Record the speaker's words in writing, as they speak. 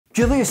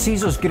Julius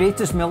Caesar's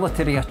greatest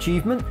military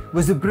achievement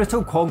was the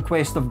brutal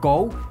conquest of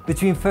Gaul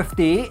between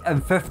 58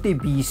 and 50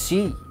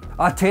 BC,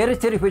 a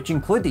territory which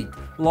included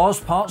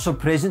large parts of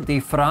present-day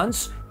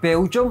France,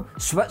 Belgium,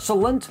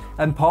 Switzerland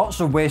and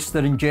parts of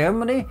Western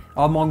Germany,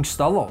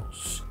 amongst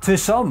others. To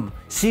some,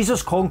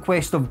 Caesar's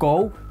conquest of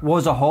Gaul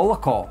was a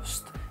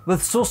holocaust,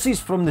 with sources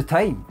from the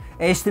time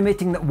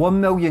estimating that 1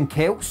 million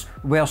Celts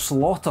were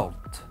slaughtered.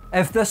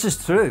 If this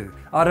is true,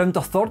 around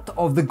a third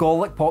of the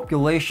Gallic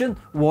population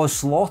was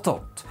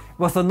slaughtered,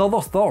 with another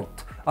third,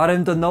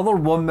 around another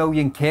 1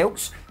 million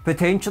Celts,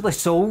 potentially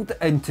sold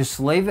into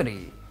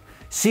slavery.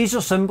 Caesar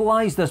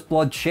symbolised this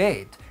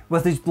bloodshed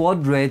with his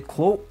blood-red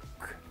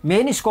cloak.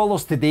 Many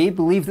scholars today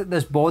believe that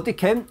this body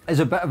count is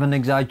a bit of an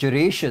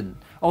exaggeration,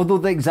 although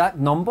the exact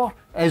number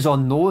is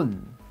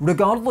unknown.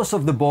 Regardless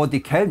of the body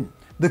count,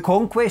 the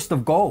conquest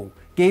of Gaul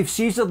gave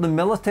Caesar the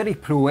military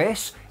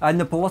prowess and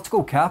the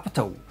political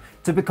capital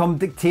to become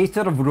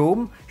Dictator of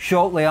Rome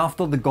shortly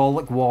after the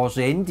Gallic Wars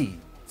ended.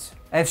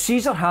 If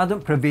Caesar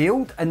hadn't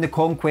prevailed in the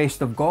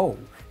conquest of Gaul,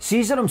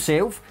 Caesar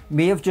himself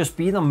may have just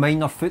been a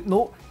minor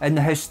footnote in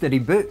the history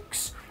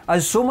books,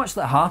 as so much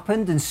that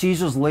happened in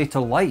Caesar's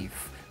later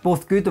life,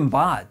 both good and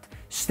bad,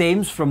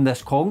 stems from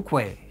this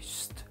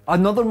conquest.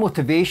 Another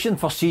motivation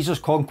for Caesar's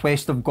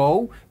conquest of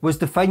Gaul was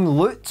to find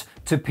loot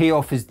to pay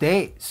off his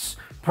debts.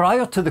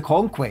 Prior to the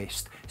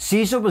conquest,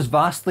 Caesar was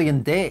vastly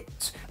in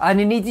debt, and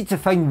he needed to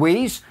find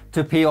ways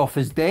to pay off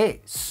his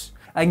debts.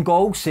 And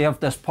Gaul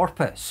served this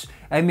purpose.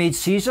 It made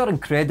Caesar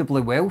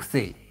incredibly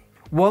wealthy.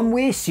 One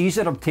way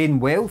Caesar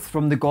obtained wealth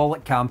from the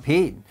Gallic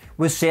campaign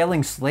was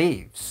selling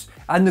slaves,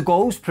 and the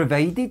Gauls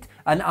provided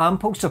an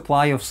ample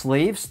supply of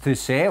slaves to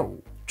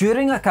sell.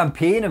 During a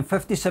campaign in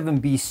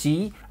 57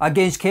 BC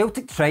against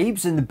Celtic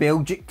tribes in the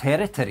Belgic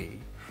territory,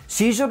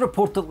 Caesar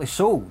reportedly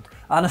sold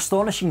an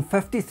astonishing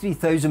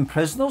 53,000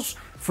 prisoners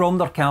from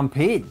their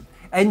campaign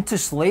into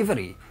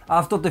slavery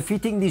after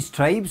defeating these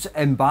tribes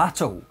in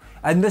battle,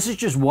 and this is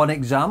just one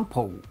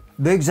example.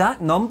 The exact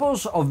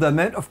numbers of the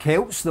amount of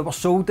Celts that were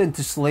sold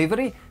into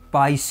slavery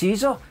by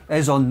Caesar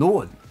is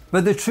unknown,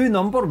 but the true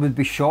number would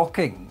be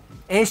shocking.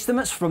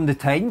 Estimates from the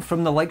time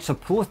from the likes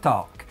of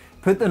Plutarch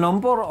put the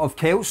number of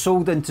Celts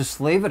sold into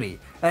slavery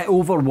at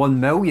over 1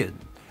 million,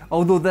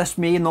 although this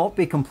may not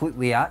be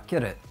completely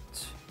accurate.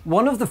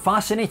 One of the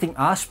fascinating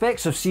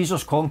aspects of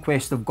Caesar's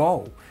conquest of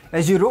Gaul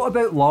is he wrote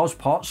about large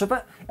parts of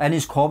it in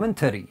his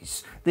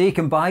commentaries that you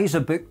can buy as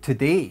a book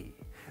today.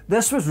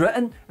 This was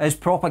written as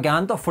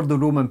propaganda for the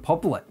Roman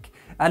public,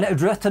 and it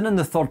is written in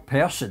the third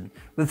person,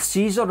 with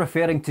Caesar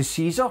referring to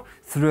Caesar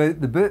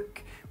throughout the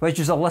book, which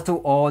is a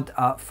little odd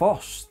at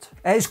first.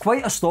 It is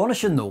quite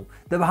astonishing though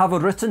that we have a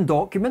written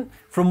document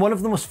from one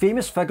of the most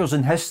famous figures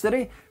in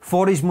history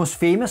for his most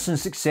famous and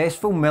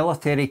successful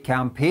military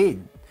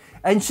campaign.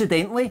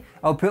 Incidentally,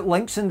 I'll put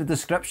links in the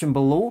description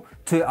below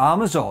to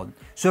Amazon,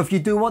 so if you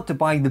do want to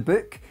buy the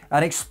book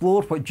and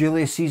explore what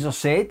Julius Caesar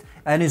said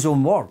in his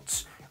own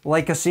words.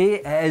 Like I say,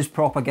 it is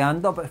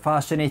propaganda but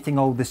fascinating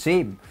all the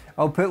same.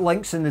 I'll put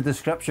links in the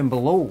description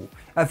below.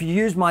 If you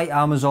use my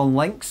Amazon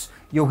links,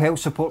 you'll help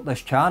support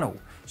this channel.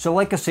 So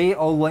like I say,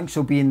 all links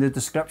will be in the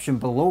description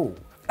below.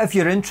 If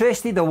you're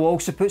interested, I'll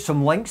also put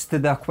some links to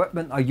the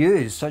equipment I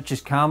use, such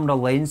as camera,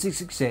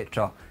 lenses,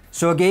 etc.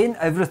 So again,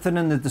 everything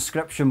in the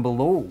description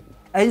below.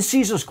 In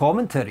Caesar's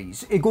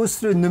commentaries, he goes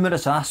through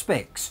numerous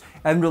aspects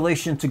in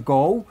relation to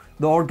Gaul,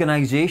 the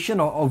organisation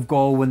of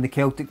Gaul and the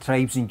Celtic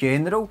tribes in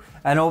general,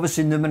 and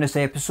obviously numerous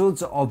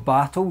episodes of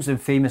battles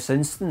and famous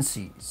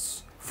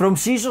instances. From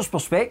Caesar's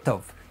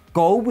perspective,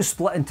 Gaul was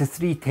split into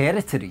 3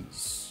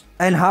 territories,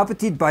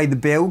 inhabited by the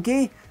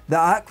Belgae, the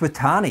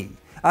Aquitani,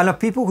 and a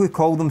people who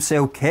call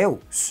themselves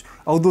Celts,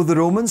 although the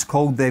Romans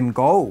called them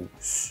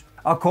Gauls.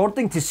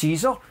 According to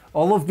Caesar,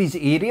 all of these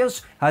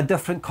areas had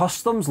different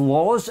customs,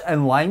 laws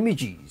and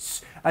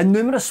languages, and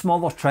numerous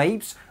smaller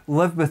tribes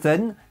lived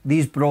within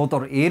these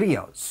broader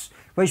areas,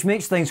 which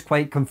makes things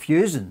quite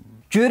confusing.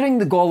 During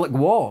the Gallic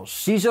Wars,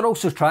 Caesar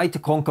also tried to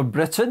conquer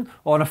Britain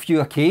on a few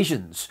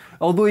occasions,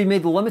 although he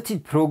made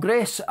limited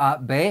progress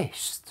at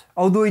best.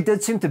 Although he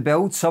did seem to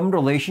build some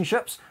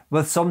relationships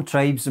with some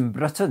tribes in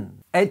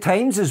Britain. At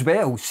times as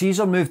well,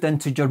 Caesar moved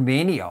into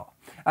Germania,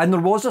 and there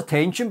was a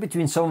tension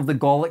between some of the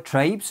Gallic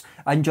tribes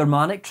and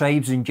Germanic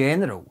tribes in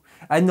general,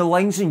 and the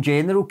lines in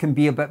general can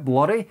be a bit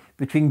blurry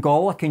between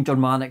Gallic and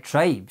Germanic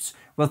tribes,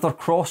 with their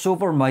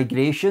crossover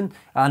migration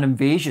and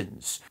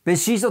invasions. But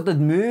Caesar did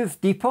move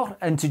deeper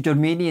into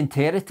Germanian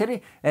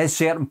territory at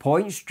certain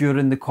points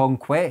during the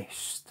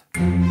conquest.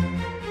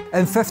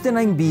 In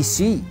 59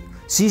 BC,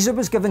 Caesar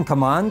was given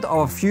command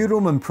of a few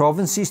Roman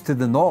provinces to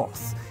the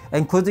north,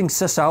 including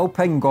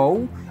Cisalpine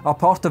Gaul, a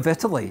part of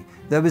Italy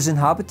that was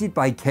inhabited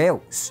by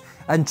Celts,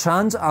 and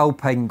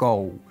Transalpine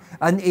Gaul,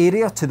 an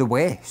area to the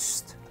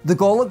west. The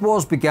Gallic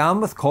Wars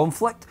began with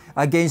conflict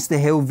against the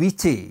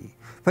Helvetii,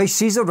 which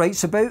Caesar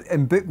writes about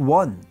in Book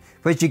 1,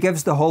 which he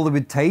gives the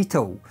Hollywood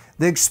title,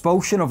 The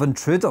Expulsion of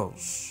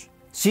Intruders.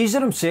 Caesar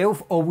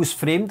himself always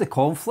framed the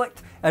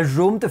conflict as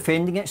Rome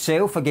defending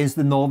itself against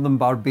the northern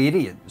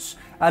barbarians,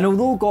 and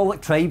although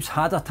Gallic tribes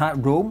had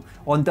attacked Rome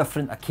on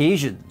different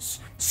occasions,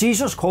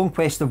 Caesar's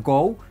conquest of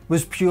Gaul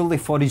was purely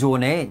for his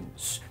own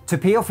ends, to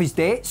pay off his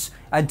debts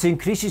and to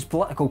increase his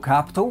political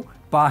capital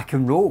back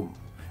in Rome.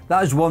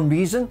 That is one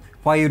reason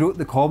why he wrote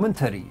the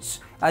commentaries,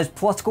 as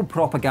political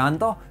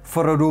propaganda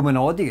for a Roman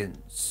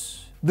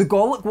audience. The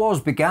Gallic Wars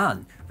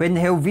began when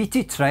the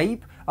Helvetii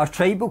tribe, a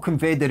tribal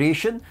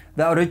confederation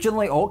that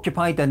originally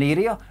occupied an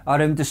area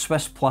around the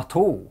Swiss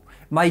plateau,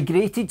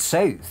 migrated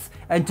south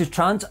into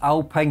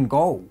Transalpine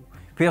Gaul,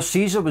 where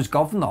Caesar was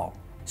governor.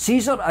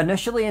 Caesar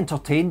initially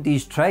entertained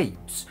these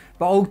tribes,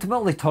 but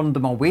ultimately turned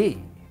them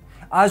away.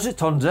 As it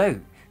turns out,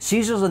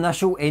 Caesar's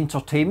initial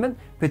entertainment,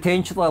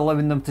 potentially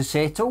allowing them to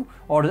settle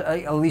or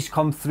at least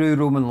come through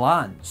Roman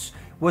lands,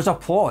 was a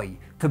ploy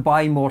to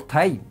buy more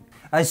time,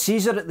 as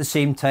Caesar at the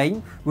same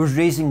time was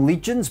raising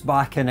legions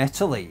back in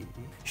Italy.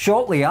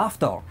 Shortly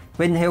after,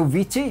 when the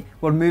Helvetii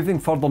were moving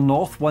further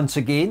north once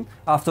again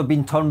after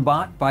being turned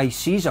back by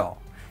Caesar,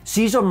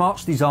 Caesar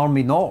marched his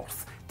army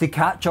north to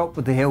catch up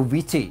with the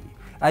Helvetii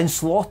and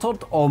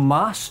slaughtered en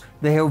masse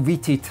the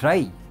Helvetii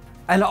tribe,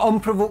 an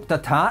unprovoked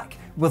attack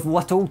with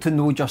little to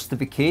no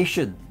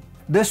justification.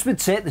 This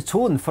would set the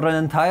tone for an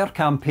entire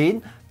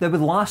campaign that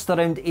would last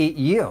around 8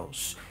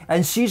 years,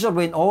 and Caesar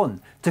went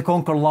on to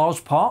conquer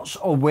large parts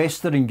of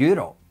Western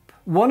Europe.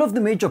 One of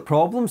the major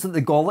problems that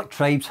the Gallic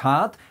tribes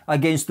had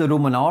against the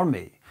Roman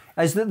army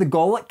is that the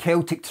Gallic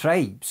Celtic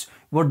tribes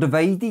were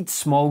divided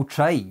small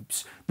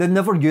tribes that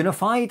never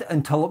unified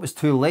until it was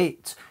too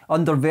late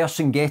under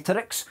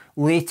Vercingetorix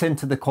late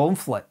into the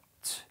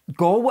conflict.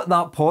 Gaul at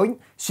that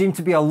point seemed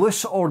to be a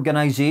loose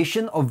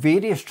organisation of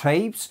various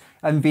tribes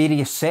and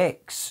various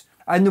sects,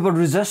 and they were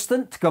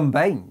resistant to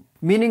combine,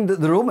 meaning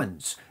that the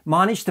Romans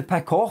managed to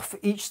pick off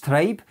each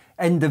tribe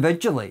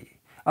individually,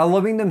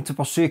 allowing them to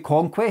pursue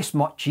conquest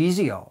much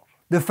easier.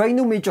 The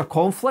final major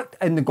conflict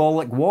in the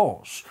Gallic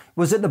Wars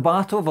was at the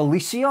Battle of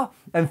Alesia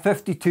in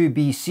 52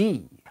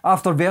 BC,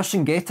 after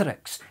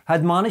Vercingetorix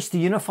had managed to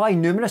unify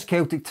numerous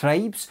Celtic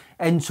tribes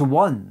into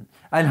one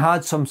and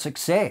had some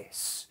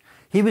success.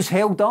 He was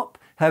held up,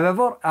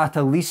 however, at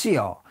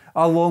Alesia,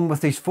 along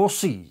with his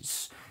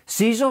forces.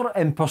 Caesar,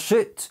 in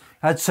pursuit,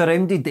 had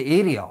surrounded the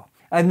area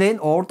and then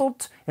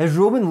ordered his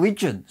Roman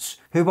legions,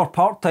 who were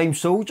part-time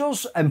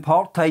soldiers and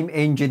part-time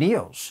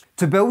engineers,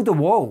 to build a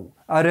wall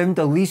around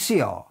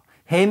Alesia,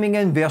 hemming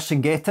in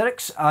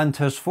Vercingetorix and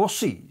his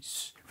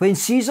forces. When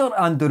Caesar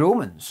and the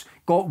Romans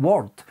got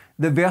word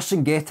that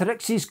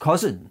Vercingetorix's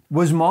cousin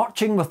was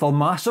marching with a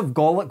massive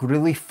Gallic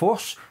relief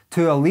force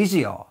to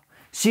Alesia,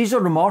 Caesar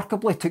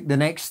remarkably took the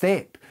next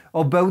step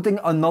of building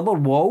another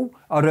wall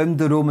around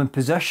the Roman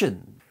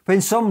position.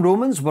 When some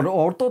Romans were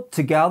ordered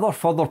to gather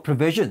further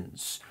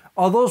provisions,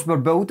 others were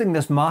building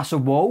this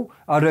massive wall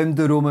around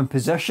the Roman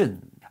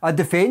position, a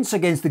defence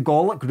against the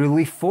Gallic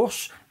relief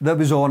force that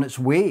was on its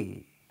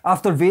way.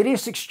 After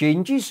various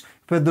exchanges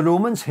where the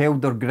Romans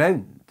held their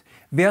ground,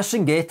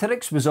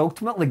 Vercingetorix was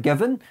ultimately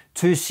given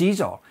to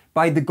Caesar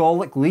by the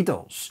Gallic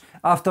leaders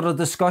after a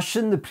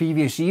discussion the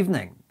previous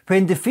evening,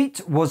 when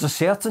defeat was a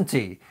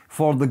certainty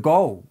for the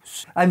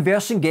Gauls, and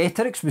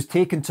Vercingetorix was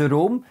taken to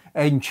Rome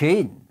in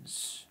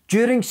chains.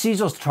 During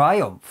Caesar's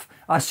triumph,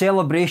 a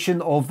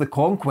celebration of the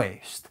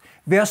conquest,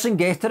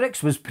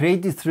 Vercingetorix was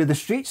paraded through the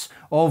streets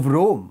of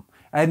Rome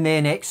and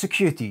then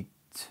executed.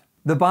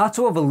 The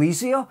Battle of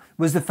Alesia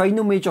was the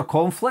final major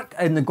conflict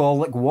in the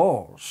Gallic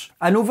Wars,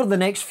 and over the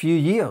next few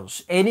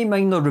years, any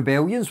minor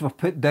rebellions were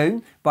put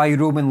down by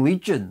Roman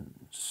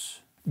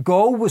legions.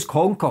 Gaul was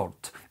conquered,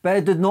 but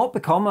it did not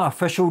become an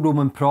official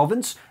Roman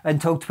province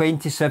until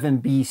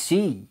 27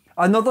 BC.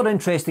 Another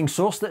interesting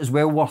source that is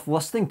well worth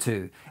listening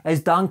to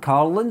is Dan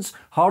Carlin's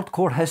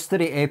Hardcore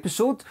History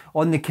episode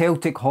on the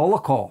Celtic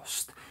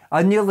Holocaust,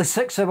 a nearly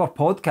 6-hour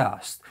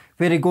podcast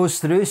where he goes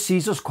through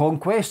Caesar's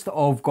conquest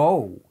of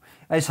Gaul.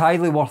 It's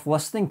highly worth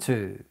listening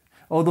to,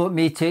 although it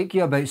may take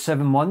you about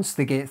 7 months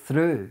to get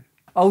through.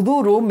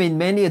 Although Rome made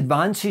many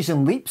advances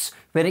and leaps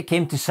when it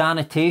came to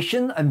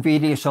sanitation and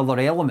various other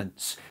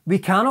elements, we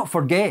cannot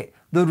forget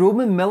the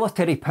Roman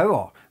military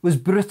power was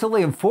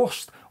brutally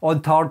enforced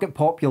on target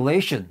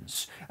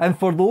populations, and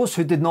for those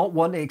who did not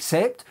want to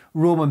accept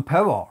Roman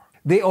power,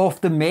 they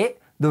often met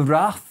the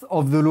wrath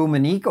of the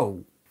Roman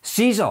eagle.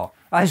 Caesar,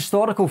 a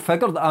historical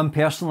figure that I'm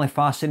personally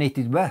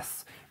fascinated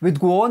with, would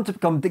go on to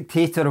become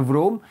Dictator of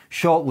Rome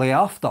shortly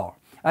after,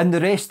 and the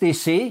rest, they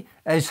say,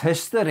 is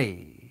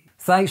history.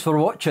 Thanks for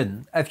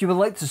watching. If you would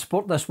like to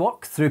support this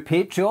work through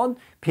Patreon,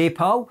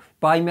 PayPal,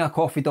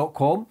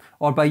 buymeacoffee.com,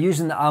 or by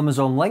using the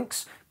Amazon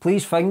links,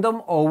 please find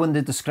them all in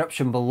the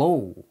description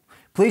below.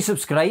 Please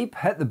subscribe,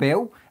 hit the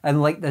bell,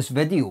 and like this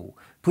video.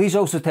 Please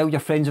also tell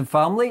your friends and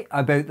family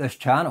about this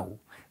channel.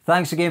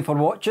 Thanks again for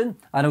watching,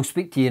 and I'll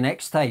speak to you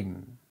next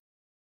time.